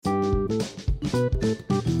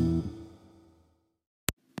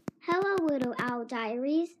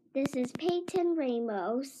Diaries. This is Peyton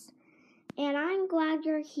Ramos, and I'm glad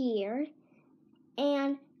you're here.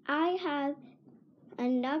 And I have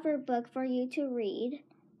another book for you to read,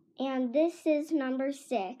 and this is number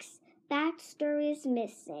 6, Baxter is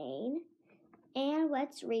Missing. And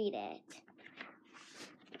let's read it.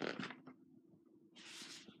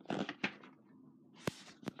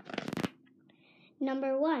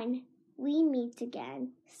 Number 1, we meet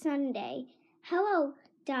again, Sunday. Hello,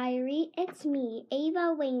 Diary, it's me,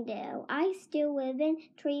 Ava Wingdale. I still live in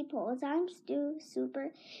Triples. I'm still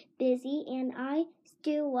super busy and I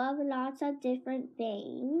still love lots of different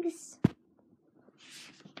things.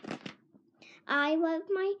 I love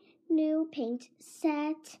my new paint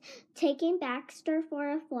set, taking Baxter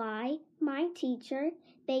for a fly, my teacher,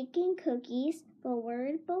 baking cookies, the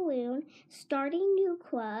word balloon, starting new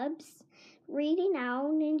clubs, reading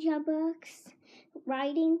Owl Ninja books,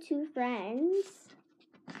 writing to friends.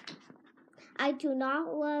 I do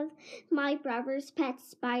not love my brother's pet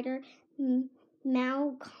spider,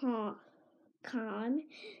 Malcolm.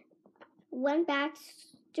 When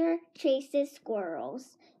Baxter chases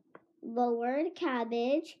squirrels, the word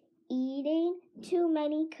cabbage, eating too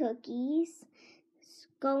many cookies,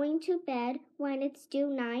 going to bed when it's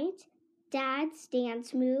due night, Dad's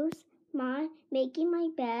dance moves, making my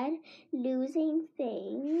bed, losing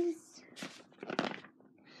things.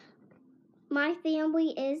 My family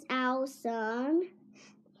is awesome.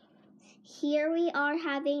 Here we are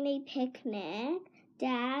having a picnic.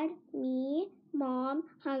 Dad, me, Mom,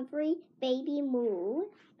 Humphrey, baby Moo.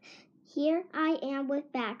 Here I am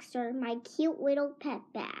with Baxter, my cute little pet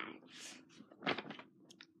bat.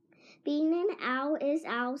 Being an owl is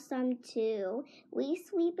awesome too. We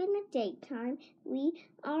sleep in the daytime. We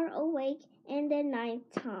are awake in the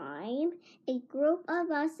nighttime. A group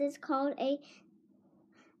of us is called a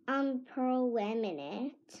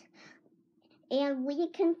parliament. And we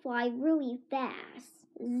can fly really fast.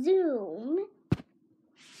 Zoom.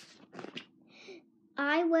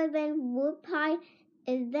 I live in Woodpine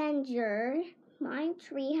Avenger. My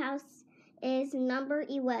treehouse is number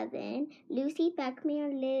 11. Lucy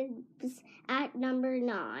Beckman lives at number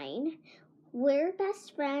 9. We're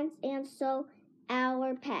best friends and so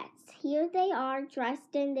our pets. Here they are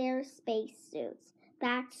dressed in their spacesuits.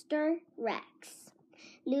 Baxter, Rex.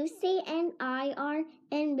 Lucy and I are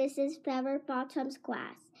in Mrs. Featherbottom's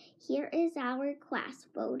class. Here is our class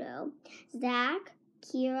photo. Zach,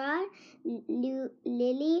 Kira,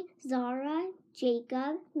 Lily, Zara,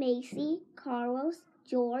 Jacob, Macy, Carlos,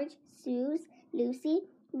 George, Suze, Lucy,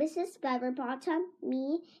 Mrs. Featherbottom,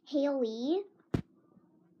 me, Haley.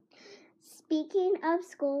 Speaking of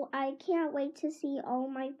school, I can't wait to see all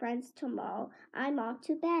my friends tomorrow. I'm off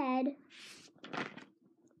to bed.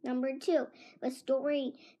 Number 2, the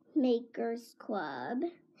Story Makers Club.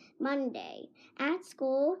 Monday. At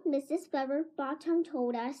school, Mrs. Featherbottom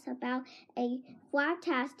told us about a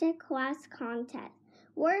fantastic class contest.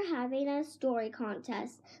 We're having a story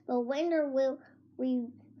contest. The winner will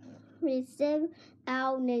receive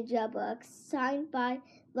Owl Ninja books signed by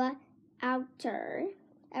the author.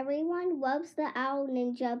 Everyone loves the Owl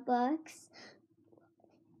Ninja books.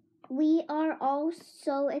 We are all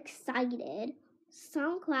so excited.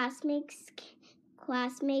 Some classmates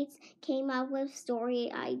came up with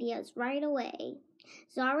story ideas right away.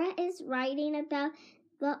 Zara is writing about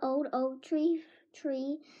the old oak tree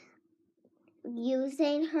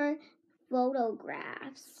using her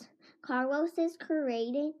photographs. Carlos is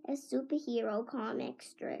creating a superhero comic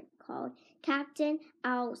strip called Captain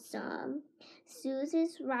Awesome. Suze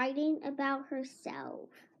is writing about herself,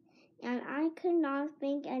 and I could not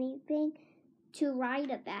think anything to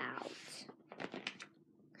write about.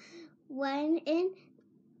 When in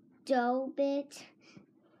Dobit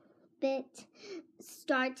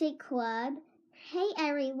started club. Hey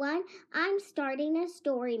everyone, I'm starting a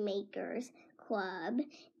Story Makers Club.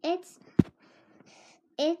 It's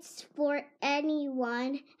for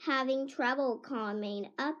anyone having trouble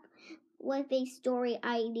coming up with a story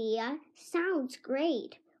idea. Sounds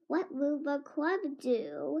great. What will the club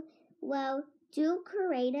do? Well, do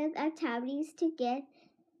creative activities to get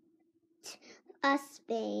us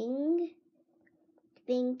thinking.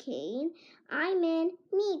 I'm in.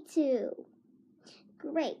 Me too.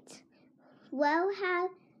 Great. We'll have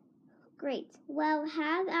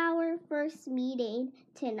our first meeting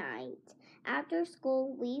tonight. After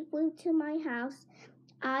school, we flew to my house.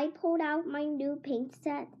 I pulled out my new paint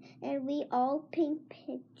set and we all paint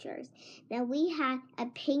pictures. Then we had a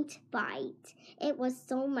paint fight. It was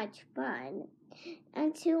so much fun.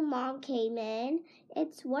 Until Mom came in.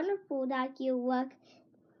 It's wonderful that you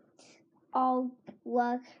all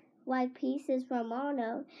look like pieces from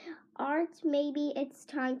Mono. art, maybe it's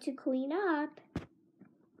time to clean up.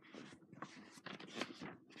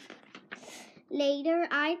 Later,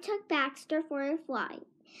 I took Baxter for a flight.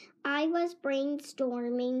 I was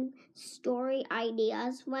brainstorming story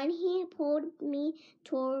ideas when he pulled me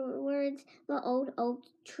towards the old oak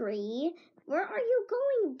tree. Where are you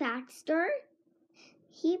going, Baxter?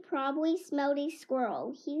 He probably smelled a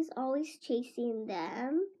squirrel. He's always chasing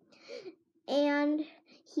them. And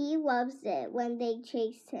he loves it when they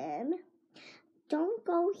chase him. Don't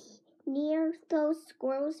go near those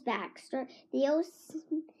squirrels, Baxter.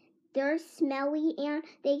 They're smelly and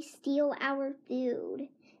they steal our food.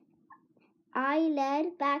 I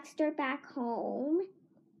led Baxter back home.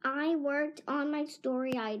 I worked on my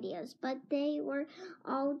story ideas, but they were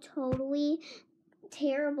all totally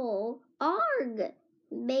terrible. Arg!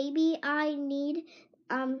 Maybe I need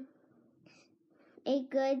a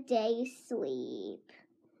good day's sleep.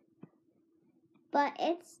 But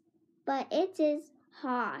it is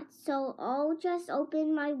hot, so I'll just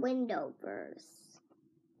open my window first.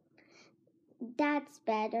 That's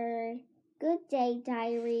better. Good day,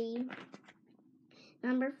 diary.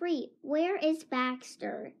 Number 3, where is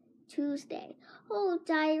Baxter? Tuesday. Oh,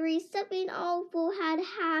 diary, something awful had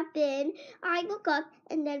happened. I woke up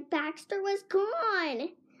and then Baxter was gone.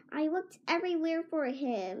 I looked everywhere for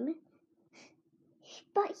him,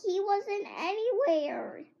 but he wasn't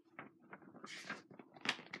anywhere.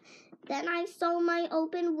 Then I saw my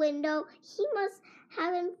open window. He must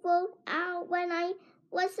have flown out when I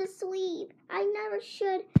was asleep. I never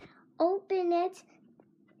should open it.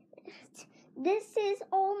 This is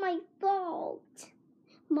all my fault.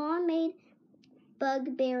 Mom made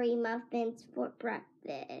bugberry muffins for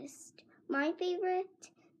breakfast. My favorite,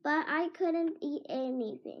 but I couldn't eat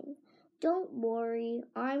anything. Don't worry,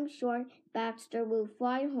 I'm sure Baxter will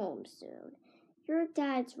fly home soon. Your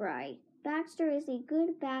dad's right. Baxter is a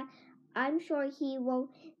good bat. I'm sure he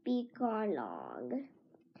won't be gone long.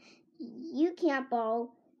 You can't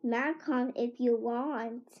borrow Macon if you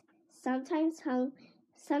want. Sometimes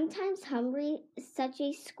hungry is such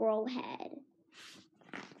a squirrel head.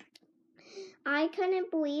 I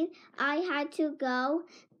couldn't believe I had to go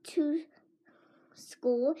to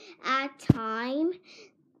school at time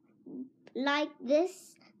like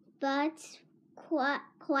this, but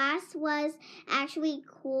class was actually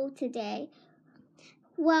cool today.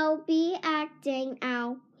 Well, be acting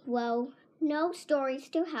out. Well, no stories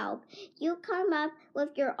to help. You come up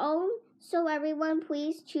with your own, so everyone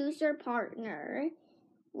please choose your partner.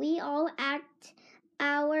 We all act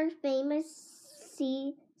our famous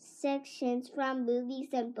sections from movies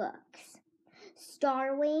and books.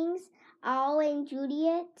 Starlings, Owl and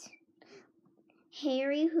Juliet,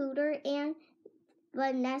 Harry Hooter and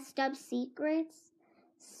the Nest of Secrets,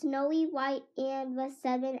 Snowy White and the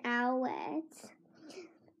Seven Owlets,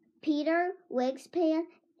 Peter Wigspan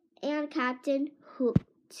and Captain Hoot,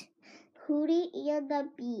 Hootie and the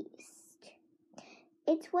Beast.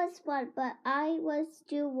 It was fun, but I was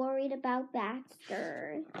still worried about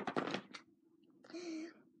Baxter.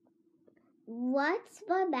 What's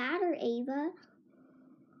the matter, Ava?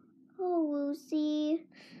 Oh, Lucy,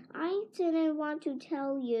 I didn't want to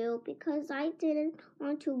tell you because I didn't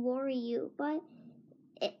want to worry you, but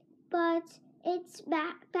it's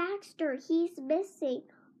Baxter. He's missing.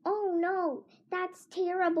 Oh no, that's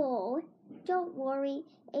terrible. Don't worry,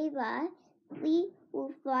 Ava. We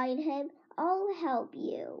will find him. I'll help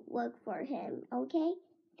you look for him, okay?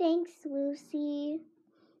 Thanks, Lucy.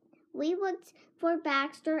 We looked for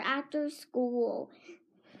Baxter after school.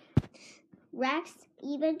 Rex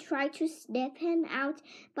even tried to sniff him out,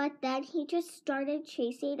 but then he just started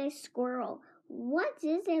chasing a squirrel. What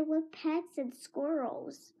is it with pets and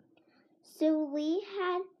squirrels? So we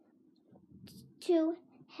had to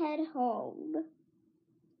head home.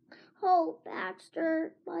 Oh,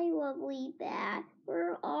 Baxter, my lovely bat,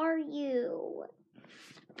 where are you?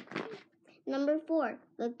 Number 4,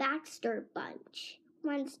 the Baxter Bunch.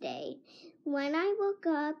 Wednesday. When I woke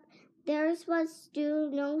up, there was still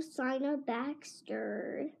no sign of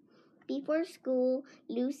Baxter. Before school,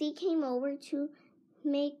 Lucy came over to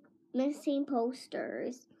make missing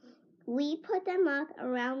posters. We put them up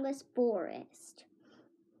around the forest.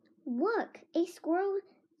 Look, a squirrel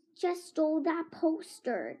just stole that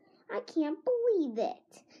poster. I can't believe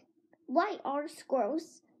it. Why are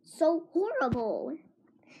squirrels so horrible?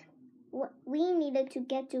 We needed to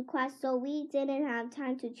get to class, so we didn't have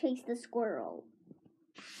time to chase the squirrel.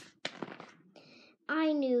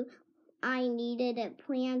 I knew I needed a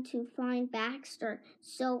plan to find Baxter,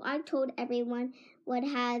 so I told everyone what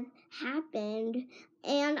had happened,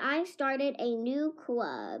 and I started a new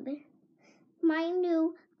club. My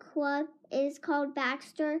new club is called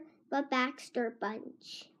Baxter the Baxter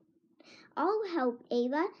Bunch. I'll help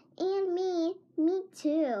Ava and me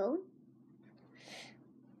too.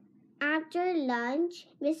 After lunch,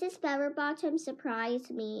 Mrs. Featherbottom surprised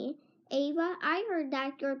me. Ava, I heard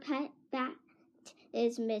that your pet bat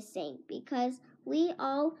is missing because we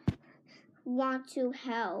all want to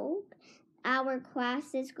help. Our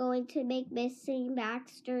class is going to make Missing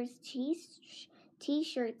Baxter's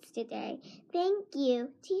t-shirts today. Thank you.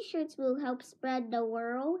 T-shirts will help spread the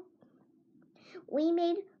word. We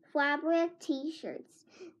made fabric t-shirts.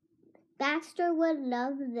 Baxter would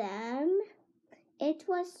love them. It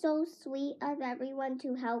was so sweet of everyone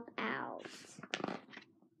to help out.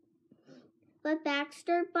 The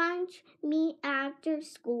Baxter Bunch meet after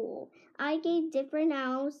school. I gave different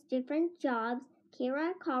owls different jobs.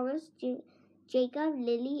 Kara, Carlos, Jacob,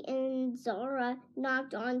 Lily, and Zara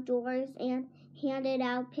knocked on doors and handed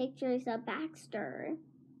out pictures of Baxter.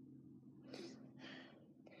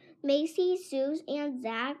 Macy, Suze, and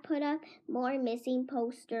Zach put up more missing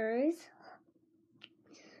posters.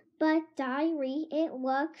 But Diary, it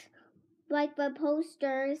looks like the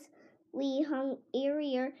posters we hung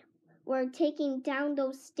earlier were taking down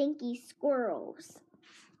those stinky squirrels.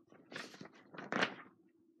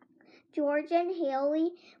 George and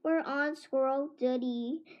Haley were on squirrel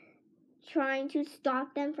duty, trying to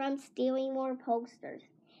stop them from stealing more posters.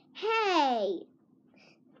 Hey!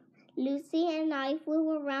 Lucy and I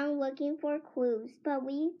flew around looking for clues, but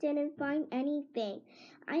we didn't find anything.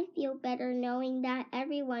 I feel better knowing that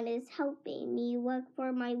everyone is helping me look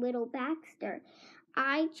for my little Baxter.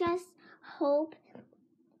 I just hope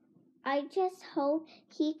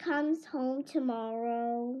he comes home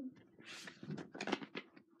tomorrow.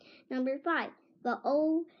 Number 5, the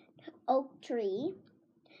old oak tree.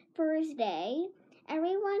 Thursday,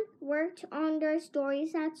 everyone worked on their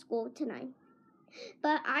stories at school tonight.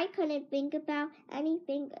 But I couldn't think about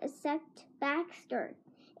anything except Baxter.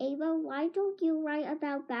 Ava, why don't you write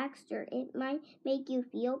about Baxter? It might make you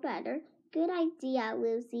feel better. Good idea,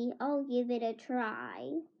 Lucy. I'll give it a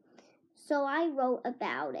try. So I wrote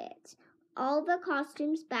about it. All the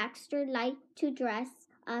costumes Baxter liked to dress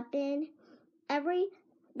up in.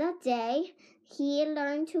 The day he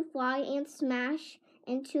learned to fly and smash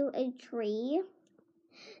into a tree.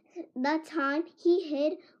 The time he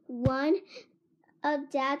hid one of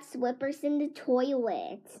Dad's slippers in the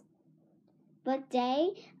toilet. The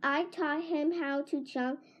day I taught him how to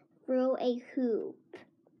jump through a hoop.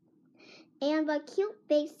 And the cute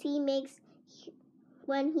face he makes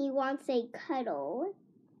when he wants a cuddle.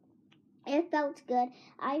 It felt good.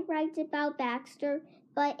 I write about Baxter,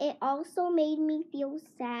 but it also made me feel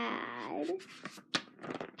sad.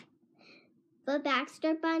 The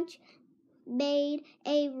Baxter Bunch made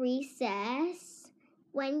a recess.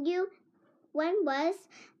 When was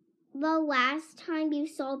the last time you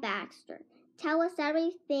saw Baxter? Tell us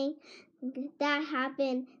everything that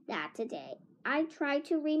happened that day. I tried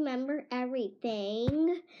to remember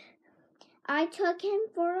everything. I took him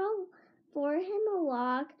for a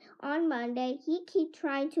walk on Monday. He kept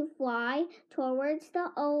trying to fly towards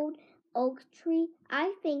the old oak tree.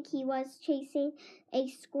 I think he was chasing a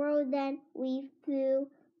squirrel. Then we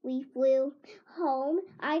flew home.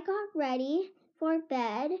 I got ready for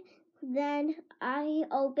bed. Then I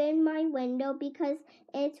opened my window because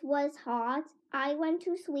it was hot. I went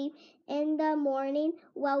to sleep. In the morning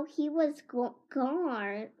while he was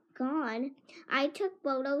gone. I took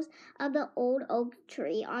photos of the old oak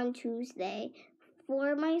tree on Tuesday.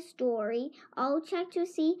 For my story, I'll check to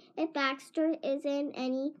see if Baxter is in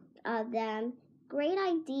any of them. Great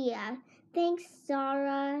idea. Thanks,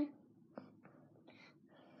 Zara.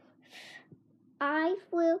 I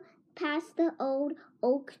flew past the old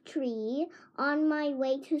oak tree on my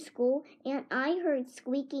way to school, and I heard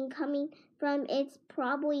squeaking coming from it's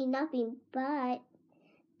probably nothing but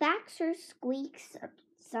Baxter squeaks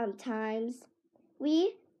sometimes.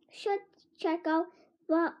 We should check out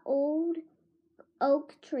the old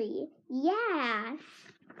oak tree. Yeah.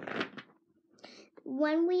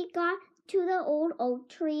 When we got to the old oak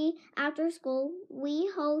tree after school, we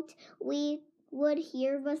hoped we would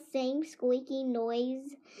hear the same squeaking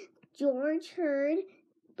noise George heard,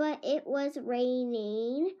 but it was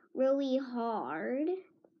raining really hard.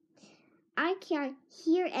 I can't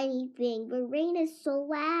hear anything. The rain is so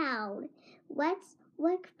loud. Let's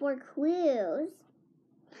look for clues.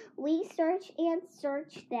 We searched and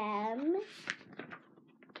searched them.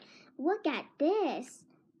 Look at this.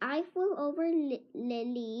 I flew over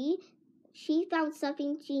Lily. She found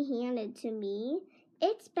something she handed to me.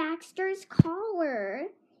 It's Baxter's collar.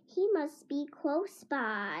 He must be close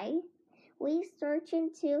by. We searched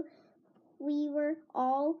until we were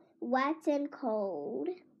all wet and cold.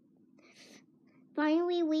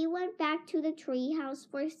 Finally, we went back to the treehouse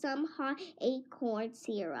for some hot acorn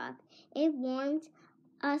syrup. It warmed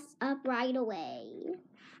us up right away.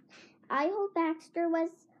 I hope Baxter was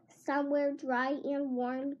somewhere dry and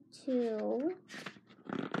warm too.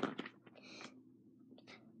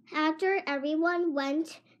 After everyone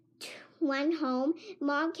went home,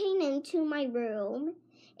 Mom came into my room.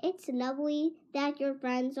 It's lovely that your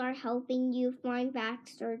friends are helping you find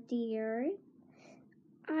Baxter, dear.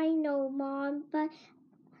 I know, Mom,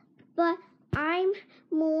 but I'm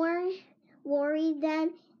more worried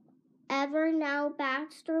than ever now.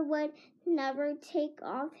 Baxter would never take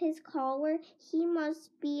off his collar. He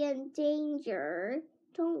must be in danger.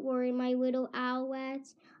 Don't worry, my little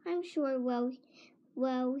Owlette. I'm sure we'll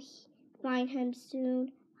find him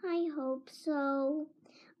soon. I hope so.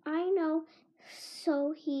 I know.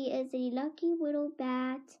 So he is a lucky little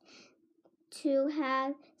bat to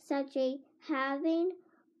have such a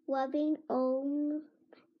loving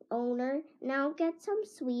owner. Now get some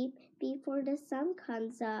sleep before the sun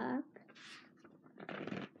comes up.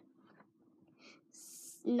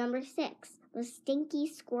 Number 6, the stinky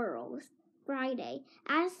squirrels. Friday.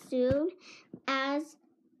 As soon as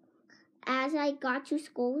I got to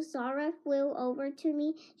school, Zara flew over to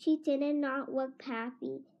me. She did not look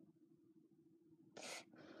happy.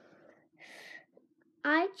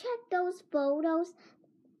 I checked those photos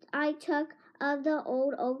I took of the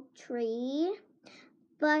old oak tree,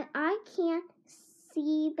 but I can't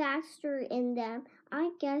see Baxter in them.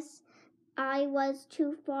 I guess I was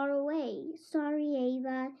too far away. Sorry,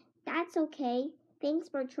 Ava. That's okay. Thanks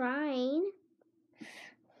for trying.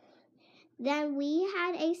 Then we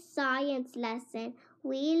had a science lesson.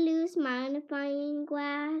 We used magnifying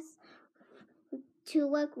glass to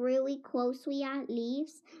look really closely at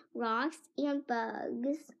leaves, rocks, and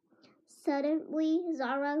bugs. Suddenly,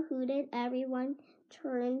 Zara hooted. Everyone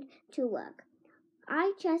turned to look.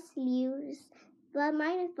 I just used the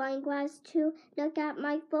magnifying glass to look at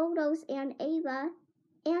my photos and Ava,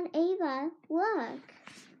 look.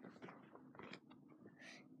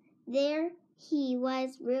 There he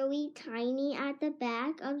was, really tiny at the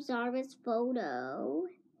back of Zara's photo.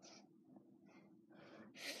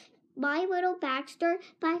 My little Baxter,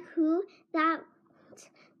 but who that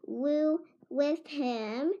flew with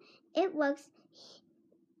him? It looks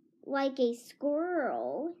like a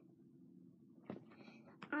squirrel.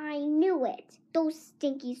 I knew it. Those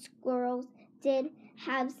stinky squirrels did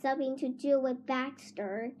have something to do with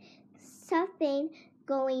Baxter. Something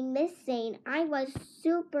going missing. I was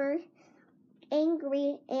super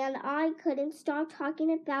angry and I couldn't stop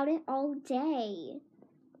talking about it all day.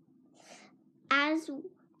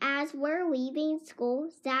 As we're leaving school,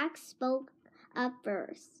 Zach spoke up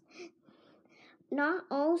first. Not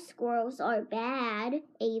all squirrels are bad,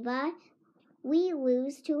 Ava. We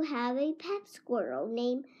used to have a pet squirrel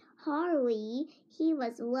named Harley. He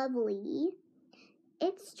was lovely.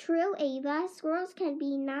 It's true, Ava. Squirrels can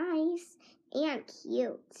be nice and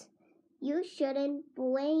cute. You shouldn't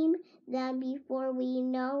blame them before we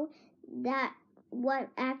know that what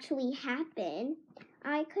actually happened.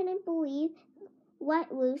 I couldn't believe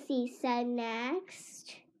what Lucy said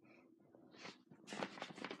next.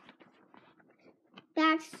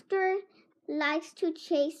 Baxter likes to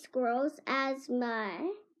chase squirrels as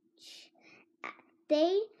much.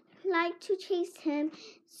 They like to chase him,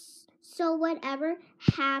 so whatever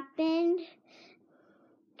happened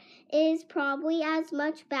is probably as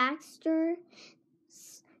much Baxter's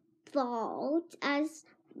fault as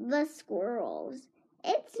the squirrels.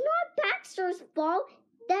 It's not Baxter's fault.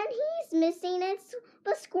 Then he's missing. It's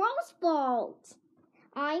the squirrel's fault.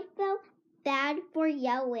 I felt bad for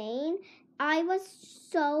yelling. I was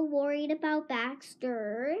so worried about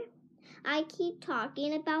Baxter. I keep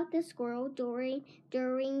talking about the squirrel during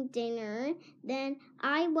dinner. Then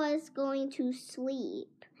I was going to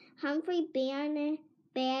sleep. Humphrey banished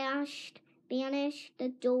the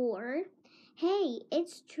door. Hey,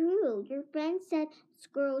 it's true. Your friend said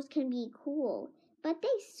squirrels can be cool, but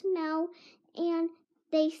they smell and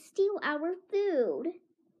they steal our food.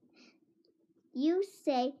 You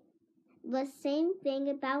say the same thing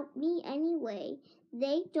about me anyway.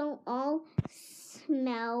 They don't all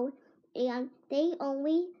smell and they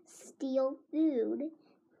only steal food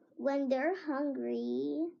when they're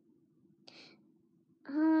hungry.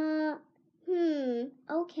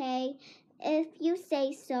 Okay. If you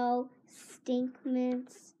say so,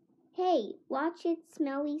 Stinkmints. Hey, watch it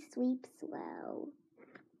smelly sweep slow.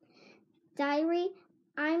 Diary,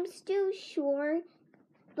 I'm still sure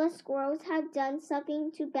the squirrels have done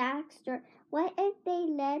something to Baxter. What if they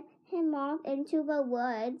led him off into the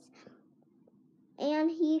woods and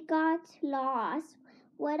he got lost?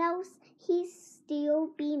 What else he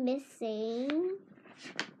still be missing?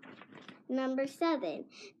 Number 7,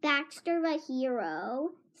 Baxter the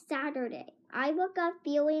hero. Saturday. I woke up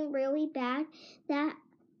feeling really bad that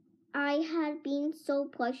I had been so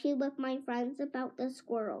pushy with my friends about the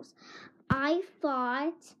squirrels. I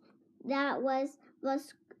thought that was the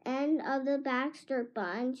end of the Baxter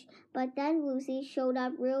bunch, but then Lucy showed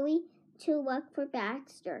up really to look for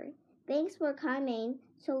Baxter. Thanks for coming.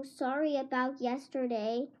 So sorry about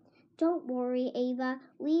yesterday. Don't worry, Ava.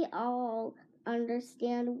 We all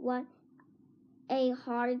understand what a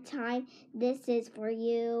hard time this is for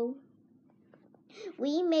you.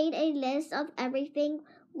 We made a list of everything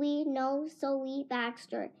we know, so we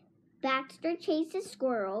Baxter. Baxter chases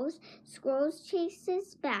squirrels. Squirrels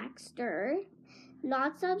chases Baxter.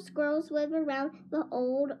 Lots of squirrels live around the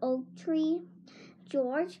old oak tree.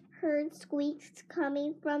 George heard squeaks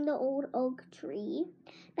coming from the old oak tree.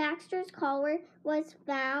 Baxter's collar was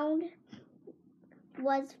found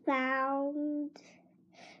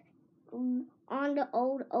on the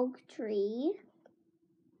old oak tree.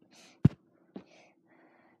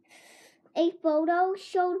 A photo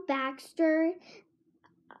showed Baxter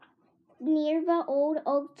near the old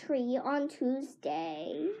oak tree on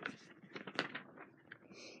Tuesday.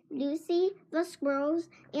 Lucy, the squirrels,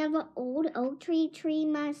 and the old oak tree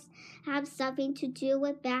must have something to do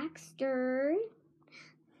with Baxter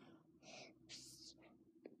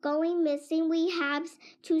going missing. We have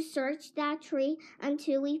to search that tree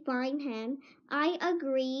until we find him. I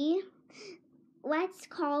agree. Let's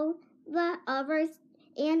call the others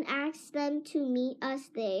and ask them to meet us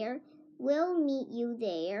there. We'll meet you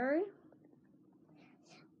there.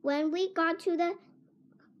 When we got to the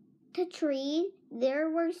tree, there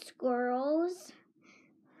were squirrels.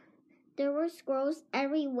 There were squirrels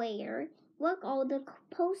everywhere. Look, all the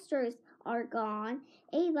posters are gone.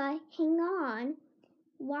 Ava, hang on.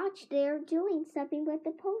 Watch, they're doing something with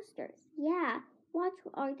the posters. Yeah, what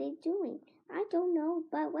are they doing? I don't know,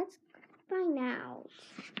 but let's find out.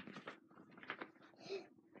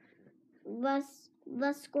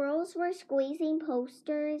 The squirrels were squeezing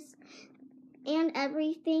posters and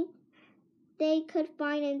everything they could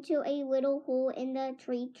find into a little hole in the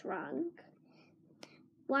tree trunk.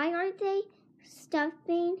 Why are they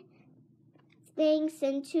stuffing things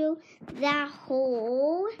into that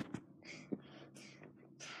hole?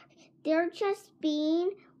 They're just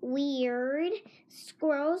being weird.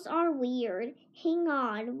 Squirrels are weird. Hang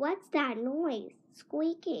on, what's that noise?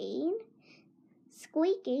 Squeaking?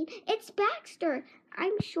 Squeaking? It's Baxter.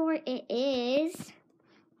 I'm sure it is.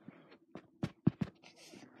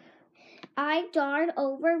 I darted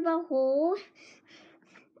over the hole.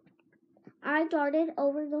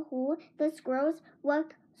 The squirrels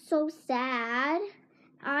look so sad.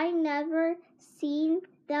 I never seen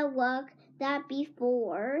them look that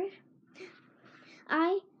before.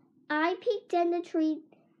 I peeked in the tree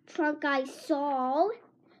trunk. I saw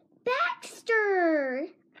Baxter.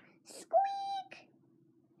 Squeak!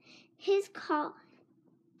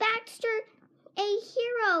 Baxter, a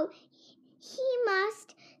hero. He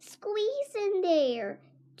must squeeze in there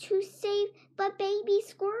to save the baby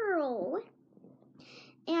squirrel.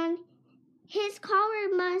 And his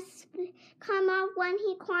collar must come off when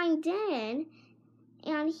he climbed in.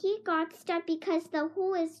 And he got stuck because the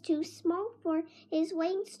hole is too small for his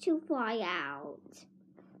wings to fly out.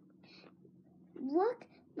 Look,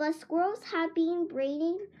 the squirrels have been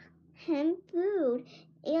bringing him food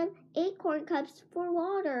and acorn cups for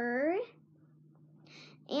water.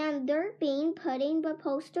 And they're putting the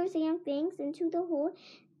posters and things into the hole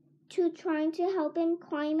to trying to help him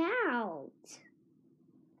climb out.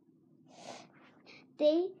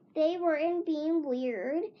 They weren't being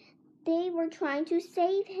weird. They were trying to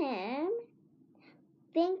save him.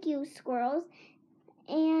 Thank you, squirrels.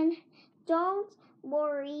 And don't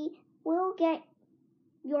worry, we'll get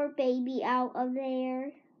your baby out of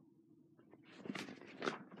there.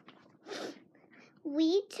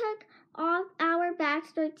 We took off our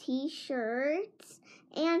Baxter t-shirts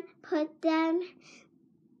and put them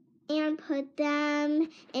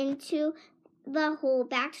into the hole.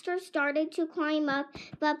 Baxter started to climb up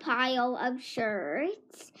the pile of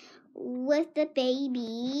shirts with the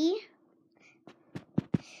baby.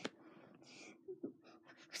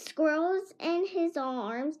 Squirrels in his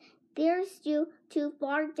arms. They're still too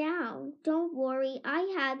far down. Don't worry,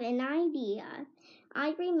 I have an idea.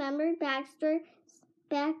 I remember Baxter's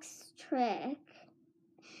trick.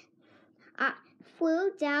 I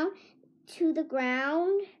flew down to the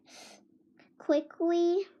ground,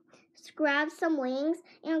 quickly grabbed some wings,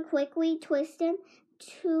 and quickly twisted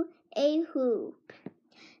to a hoop.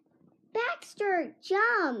 Baxter,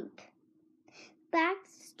 jump!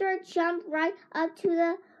 Baxter jumped right up to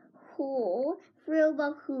the hole through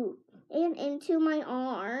the hoop and into my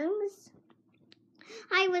arms.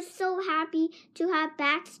 I was so happy to have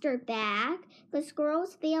Baxter back. The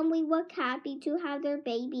squirrel's family was happy to have their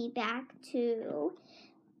baby back too.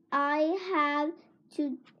 I have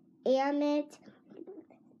to admit,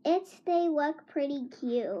 they look pretty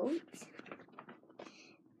cute.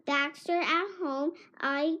 Baxter at home,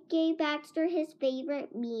 I gave Baxter his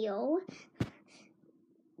favorite meal.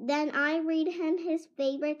 Then I read him his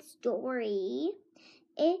favorite story.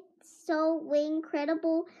 It's so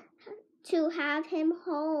incredible to have him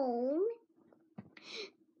home.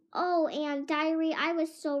 Oh, and diary, I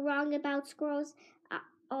was so wrong about squirrels.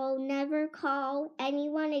 I'll never call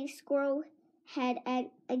anyone a squirrel head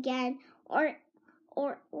again, or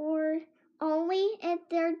only if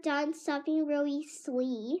they're done something really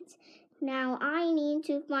sweet. Now I need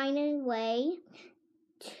to find a way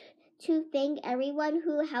to thank everyone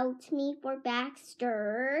who helped me for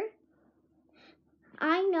Baxter.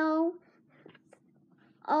 I know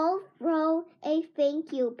I'll throw a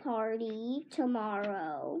thank you party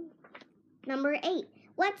tomorrow. Number 8,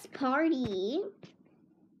 let's party.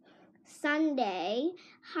 Sunday.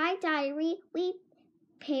 Hi, diary. We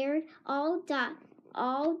paired all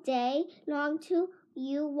day long to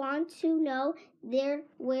you want to know there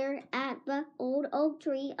we're at the old oak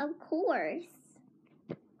tree, of course.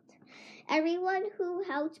 Everyone who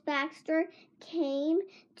helped Baxter came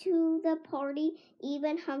to the party,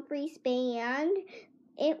 even Humphrey's band.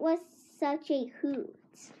 It was such a hoot.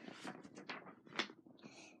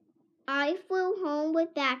 I flew home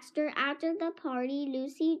with Baxter after the party.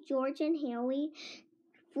 Lucy, George, and Haley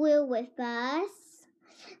flew with us.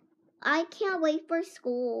 I can't wait for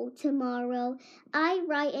school tomorrow. I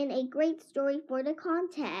write in a great story for the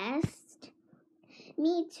contest.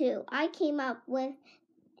 Me too. I came up with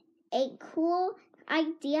a cool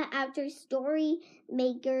idea after Story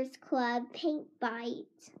Makers Club Paint Bite.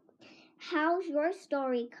 How's your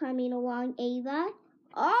story coming along, Ava?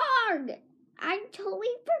 Arg! I totally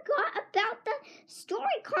forgot about the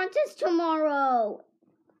story contest tomorrow.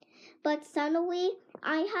 But suddenly,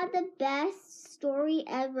 I had the best story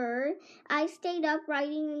ever. I stayed up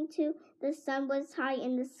writing until the sun was high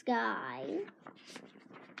in the sky.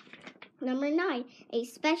 Number 9, a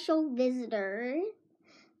special visitor.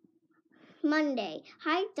 Monday.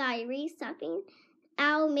 Hi, diary. Something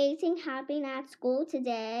amazing happened at school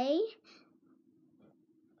today.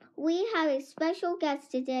 We have a special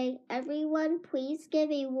guest today. Everyone, please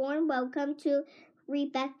give a warm welcome to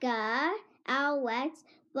Rebecca, Alex,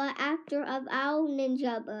 the actor of Owl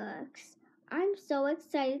Ninja Books. I'm so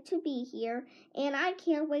excited to be here, and I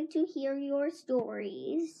can't wait to hear your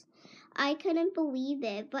stories. I couldn't believe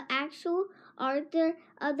it, but actual author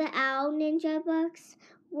of the Owl Ninja Books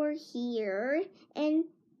were here in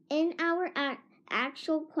our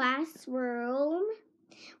actual classroom.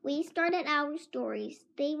 We started our stories.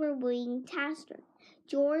 They were being tasted.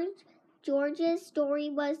 George's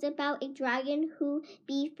story was about a dragon who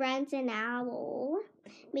befriends an owl.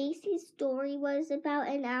 Macy's story was about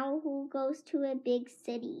an owl who goes to a big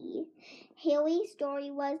city. Haley's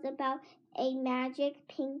story was about a magic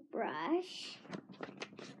paintbrush.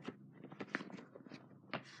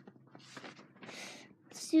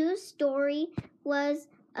 Sue's story was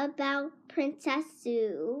about Princess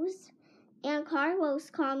Sue's. And Carlos'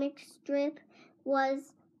 comic strip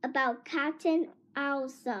was about Captain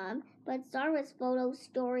Awesome. But Zara's photo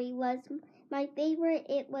story was my favorite.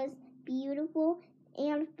 It was beautiful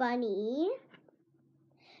and funny.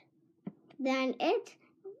 Then it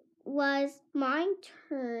was my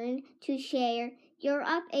turn to share. You're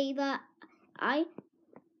up, Ava. I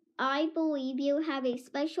believe you have a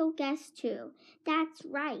special guest too. That's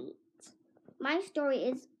right. My story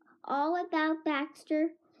is all about Baxter,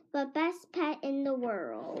 the best pet in the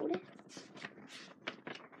world.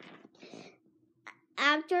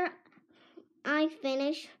 After I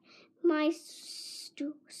finish my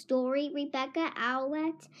story, Rebecca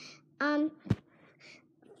Owlette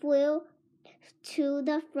flew to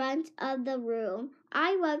the front of the room.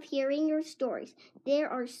 I love hearing your stories. There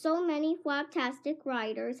are so many fantastic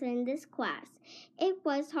writers in this class. It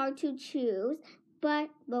was hard to choose, but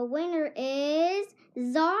the winner is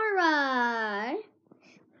Zara.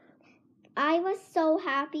 I was so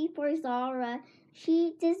happy for Zara.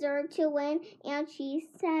 She deserved to win, and she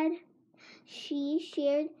said she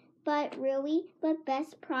shared, but really the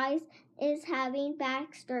best prize is having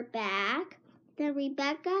Baxter back. Then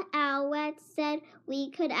Rebecca Owlette said we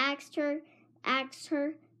could ask her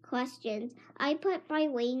questions. I put my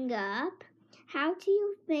wing up. How do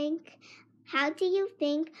you think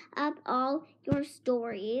of all your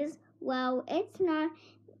stories? Well, it's not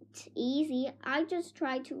easy. I just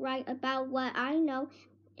try to write about what I know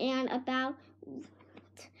and about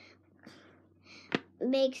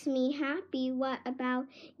makes me happy. What about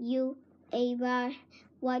you, Ava?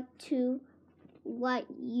 What do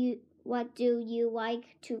you like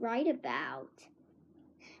to write about?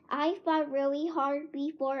 I thought really hard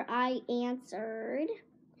before I answered.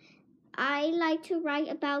 I like to write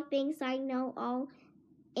about things I know all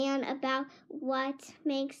and about what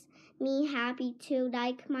makes me happy too,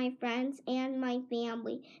 like my friends and my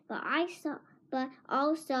family. But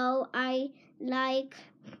also I like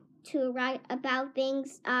to write about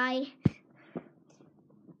things I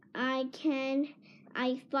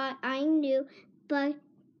thought I knew, but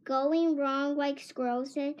going wrong like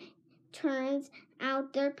squirrels. It turns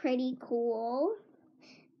out they're pretty cool.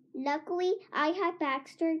 Luckily, I had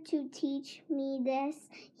Baxter to teach me this.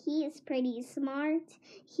 He is pretty smart.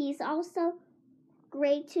 He's also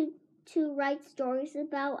great to write stories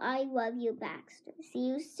about. I love you, Baxter. See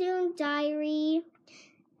you soon, Diary.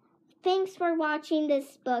 Thanks for watching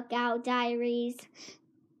this book, Owl Diaries.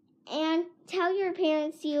 And tell your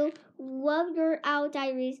parents you love your Owl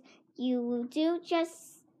Diaries. You will do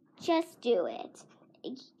just do it.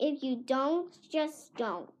 If you don't, just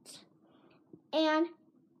don't. And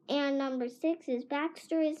number 6 is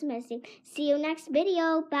Baxter is missing. See you next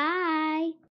video. Bye.